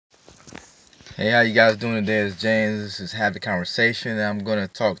Hey, how you guys doing today? It's James. This is Have the Conversation. I'm going to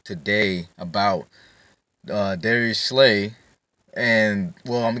talk today about Darius Slay, and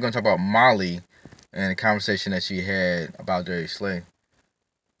I'm going to talk about Molly and the conversation that she had about Darius Slay.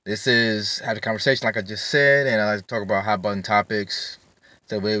 This is Have the Conversation, like I just said, and I like to talk about hot button topics.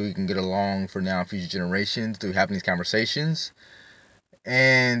 That way we can get along for now and future generations through having these conversations.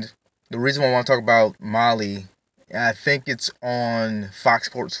 And the reason why I want to talk about Molly, I think it's on Fox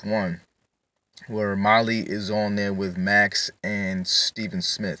Sports 1. Where Molly is on there with Max and Stephen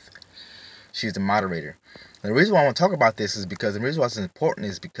Smith. She's the moderator. And the reason why I want to talk about this is because the reason why it's important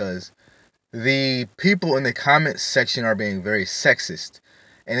is because the people in the comment section are being very sexist.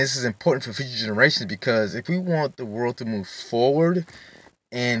 And this is important for future generations because if we want the world to move forward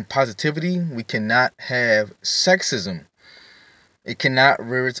in positivity, we cannot have sexism. It cannot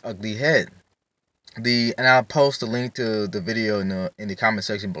rear its ugly head. And I'll post a link to the video in the comment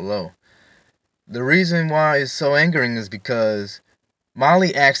section below. The reason why it's so angering is because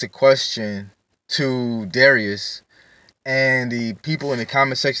Molly asked a question to Darius, and the people in the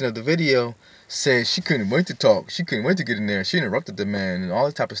comment section of the video said she couldn't wait to talk. She couldn't wait to get in there. She interrupted the man and all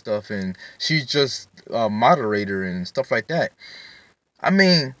that type of stuff, and she's just a moderator and stuff like that. I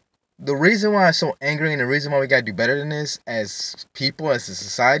mean, the reason why it's so angry and the reason why we gotta do better than this as people, as a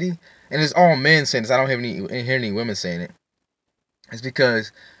society, and it's all men saying this, I don't hear any women saying it, is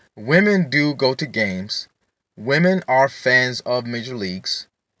because women do go to games. Women are fans of major leagues.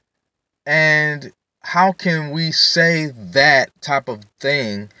 And how can we say that type of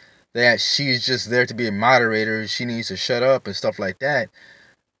thing, that she's just there to be a moderator, she needs to shut up and stuff like that,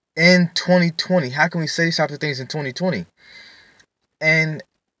 in 2020? How can we say these types of things in 2020? And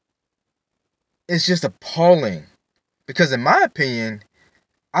it's just appalling. Because in my opinion,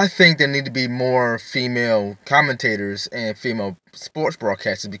 I think there need to be more female commentators and female sports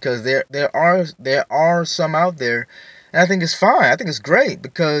broadcasters because there are some out there, and I think it's fine. I think it's great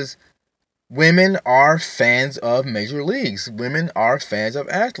because women are fans of major leagues. Women are fans of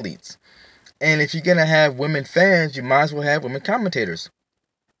athletes, and if you're gonna have women fans, you might as well have women commentators.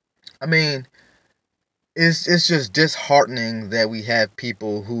 I mean, it's just disheartening that we have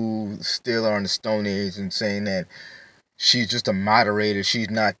people who still are in the Stone Age and saying that she's just a moderator. She's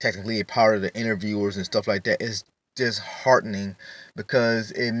not technically a part of the interviewers and stuff like that. It's disheartening because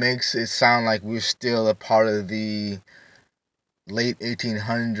it makes it sound like we're still a part of the late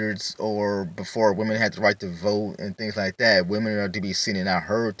 1800s or before women had the right to vote and things like that. Women are to be seen and not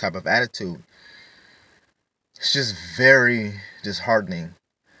heard type of attitude. It's just very disheartening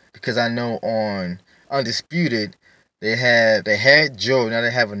because I know on Undisputed they had Joe. Now they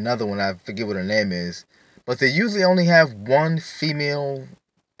have another one. I forget what her name is. But they usually only have one female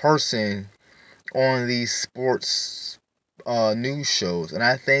person on these sports news shows. And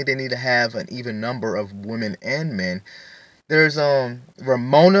I think they need to have an even number of women and men. There's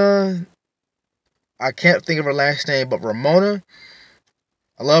Ramona. I can't think of her last name, but Ramona,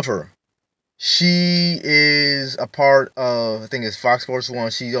 I love her. She is a part of, I think it's Fox Sports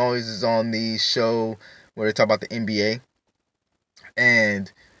 1. She always is on the show where they talk about the NBA.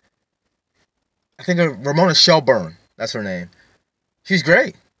 And I think Ramona Shelburne, that's her name. She's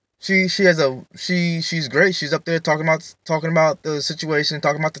great. She's great. She's up there talking about the situation,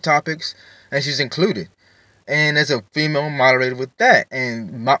 talking about the topics, and she's included. And there's a female moderator with that.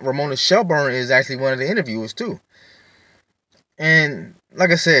 And Ramona Shelburne is actually one of the interviewers too. And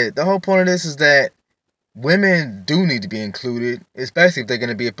like I said, the whole point of this is that women do need to be included, especially if they're going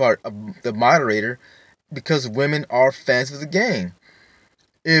to be a part of the moderator, because women are fans of the game.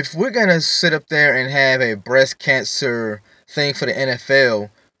 If we're going to sit up there and have a breast cancer thing for the NFL,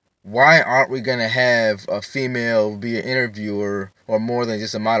 why aren't we going to have a female be an interviewer or more than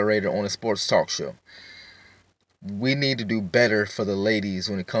just a moderator on a sports talk show? We need to do better for the ladies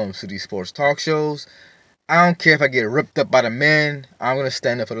when it comes to these sports talk shows. I don't care if I get ripped up by the men. I'm going to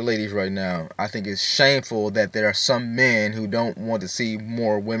stand up for the ladies right now. I think it's shameful that there are some men who don't want to see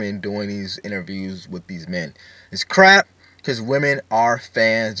more women doing these interviews with these men. It's crap. Because women are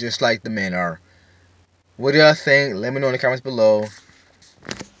fans just like the men are. What do y'all think? Let me know in the comments below.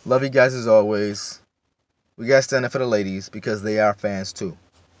 Love you guys as always. We got to stand up for the ladies because they are fans too.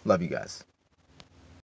 Love you guys.